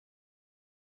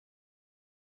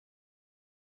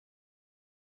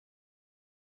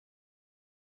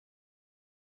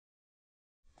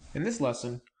In this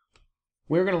lesson,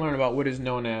 we're going to learn about what is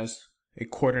known as a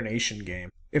coordination game.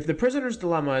 If the prisoner's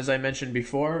dilemma, as I mentioned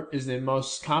before, is the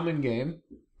most common game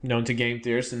known to game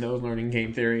theorists and those learning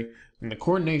game theory, then the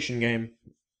coordination game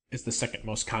is the second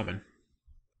most common.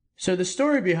 So the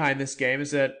story behind this game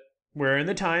is that we're in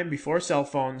the time before cell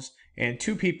phones, and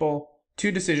two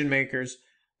decision makers,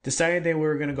 decided they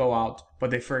were going to go out,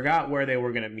 but they forgot where they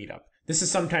were going to meet up. This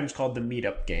is sometimes called the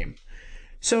meetup game.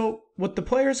 So what the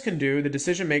players can do, the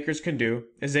decision makers can do,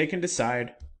 is they can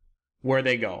decide where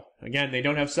they go. Again, they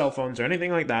don't have cell phones or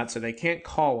anything like that, so they can't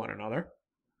call one another.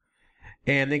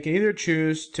 And they can either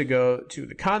choose to go to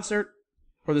the concert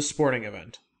or the sporting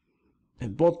event.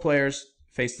 And both players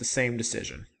face the same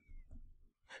decision.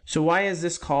 So why is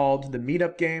this called the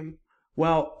meetup game?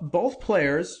 Well, both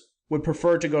players would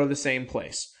prefer to go to the same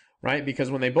place, right? Because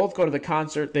when they both go to the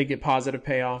concert, they get positive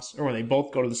payoffs, or when they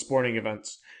both go to the sporting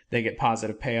events, they get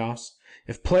positive payoffs.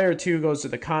 If player 2 goes to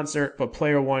the concert, but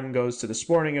player 1 goes to the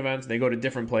sporting event, they go to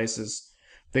different places,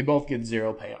 they both get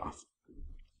 0 payoff.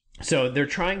 So they're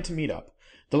trying to meet up.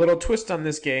 The little twist on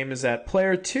this game is that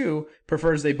player 2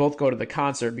 prefers they both go to the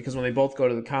concert, because when they both go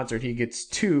to the concert, he gets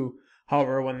 2.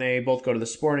 However, when they both go to the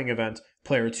sporting event,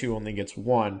 player 2 only gets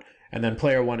 1. And then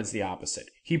player 1 is the opposite.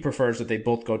 He prefers that they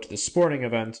both go to the sporting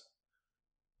event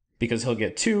because he'll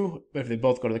get 2, but if they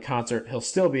both go to the concert, he'll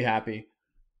still be happy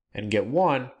and get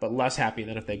 1, but less happy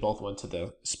than if they both went to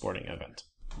the sporting event.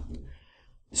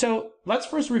 So let's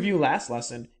first review last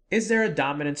lesson. Is there a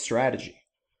dominant strategy?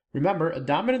 Remember, a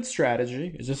dominant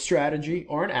strategy is a strategy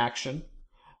or an action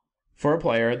for a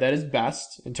player that is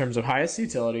best in terms of highest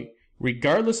utility,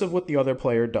 regardless of what the other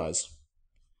player does.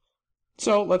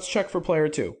 So let's check for player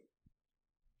 2.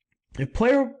 If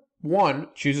player 1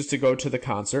 chooses to go to the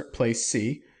concert, place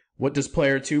C, what does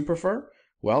player 2 prefer?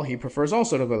 Well, he prefers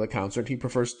also to go to the concert. He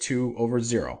prefers 2 over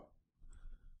 0.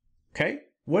 Okay?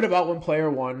 What about when player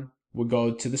 1 would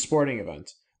go to the sporting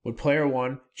event? Would player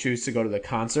 1 choose to go to the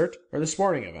concert or the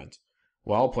sporting event?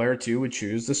 Well, player 2 would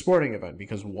choose the sporting event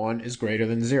because 1 is greater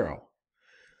than 0.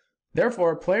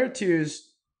 Therefore, player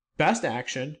 2's best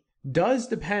action does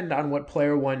depend on what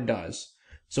player 1 does.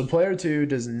 So player 2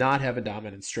 does not have a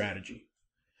dominant strategy.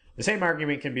 The same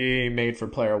argument can be made for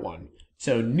player 1.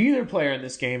 So neither player in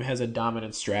this game has a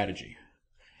dominant strategy.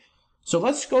 So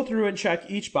let's go through and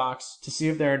check each box to see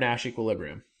if they're a Nash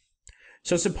equilibrium.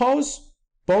 So suppose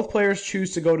both players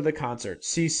choose to go to the concert,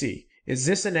 CC. Is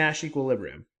this a Nash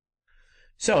equilibrium?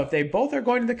 So if they both are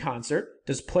going to the concert,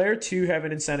 does player 2 have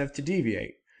an incentive to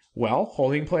deviate? Well,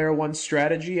 holding player 1's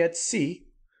strategy at C,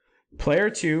 player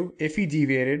 2, if he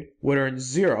deviated, would earn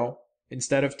 0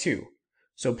 instead of 2.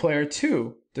 So player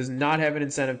 2 does not have an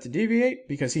incentive to deviate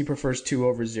because he prefers 2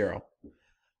 over 0.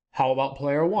 How about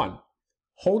player 1?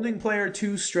 Holding player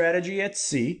 2's strategy at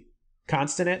C,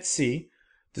 constant at C,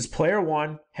 does player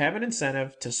 1 have an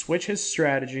incentive to switch his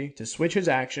strategy, to switch his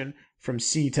action from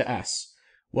C to S?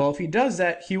 Well, if he does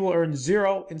that, he will earn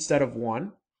 0 instead of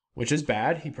 1, which is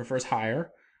bad. He prefers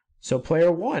higher. So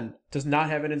player 1 does not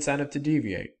have an incentive to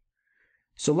deviate.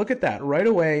 So look at that. Right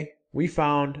away, we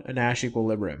found a Nash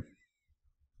equilibrium.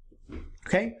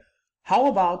 Okay? How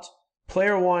about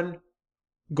player 1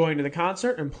 going to the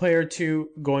concert and player 2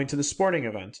 going to the sporting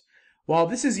event? Well,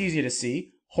 this is easy to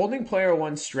see. Holding player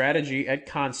 1's strategy at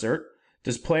concert,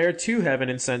 does player 2 have an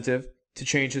incentive to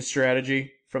change his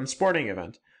strategy from sporting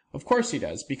event? Of course he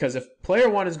does, because if player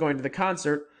 1 is going to the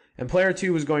concert and player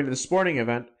 2 was going to the sporting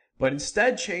event, but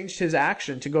instead changed his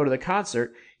action to go to the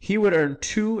concert, he would earn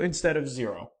 2 instead of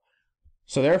 0.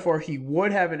 So therefore, he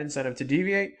would have an incentive to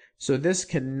deviate, so this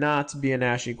cannot be a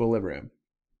Nash equilibrium.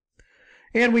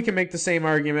 And we can make the same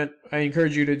argument. I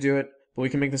encourage you to do it, but we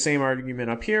can make the same argument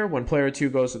up here. When player 2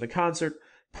 goes to the concert,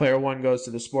 player 1 goes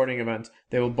to the sporting event,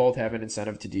 they will both have an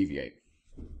incentive to deviate.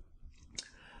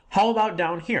 How about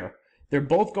down here? They're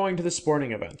both going to the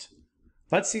sporting event.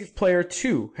 Let's see if player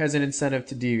 2 has an incentive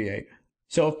to deviate.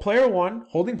 So if player 1,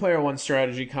 holding player 1's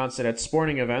strategy constant at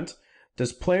sporting event,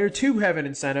 does player 2 have an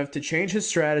incentive to change his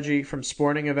strategy from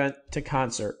sporting event to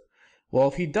concert? Well,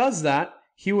 if he does that,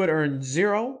 he would earn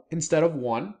 0 instead of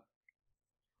 1,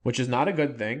 which is not a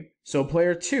good thing. So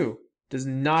player 2 does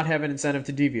not have an incentive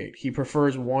to deviate. He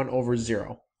prefers 1 over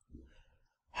 0.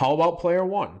 How about player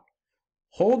 1?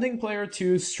 Holding player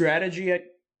 2's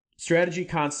strategy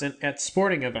constant at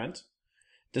sporting event,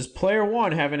 does player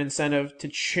 1 have an incentive to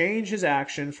change his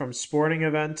action from sporting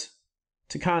event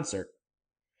to concert?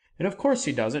 And of course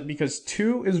he doesn't, because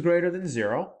 2 is greater than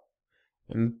 0,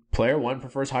 and player 1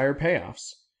 prefers higher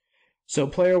payoffs. So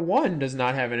player 1 does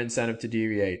not have an incentive to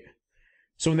deviate.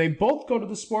 So when they both go to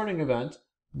the sporting event,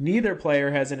 neither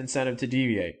player has an incentive to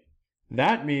deviate.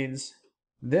 That means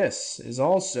This is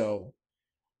also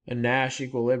a Nash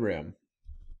equilibrium.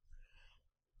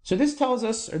 So this tells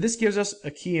us, or this gives us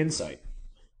a key insight.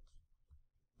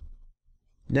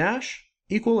 Nash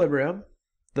equilibrium,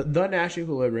 the Nash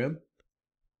equilibrium,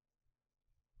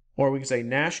 or we can say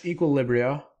Nash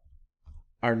equilibria,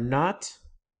 are not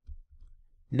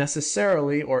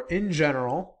necessarily or in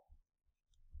general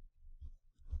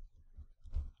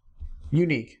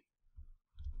unique.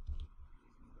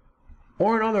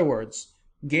 Or in other words,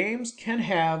 games can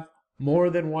have more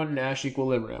than one Nash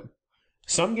equilibrium.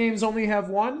 Some games only have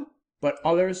one, but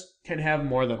others can have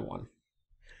more than one.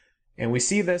 And we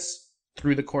see this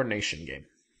through the coordination game.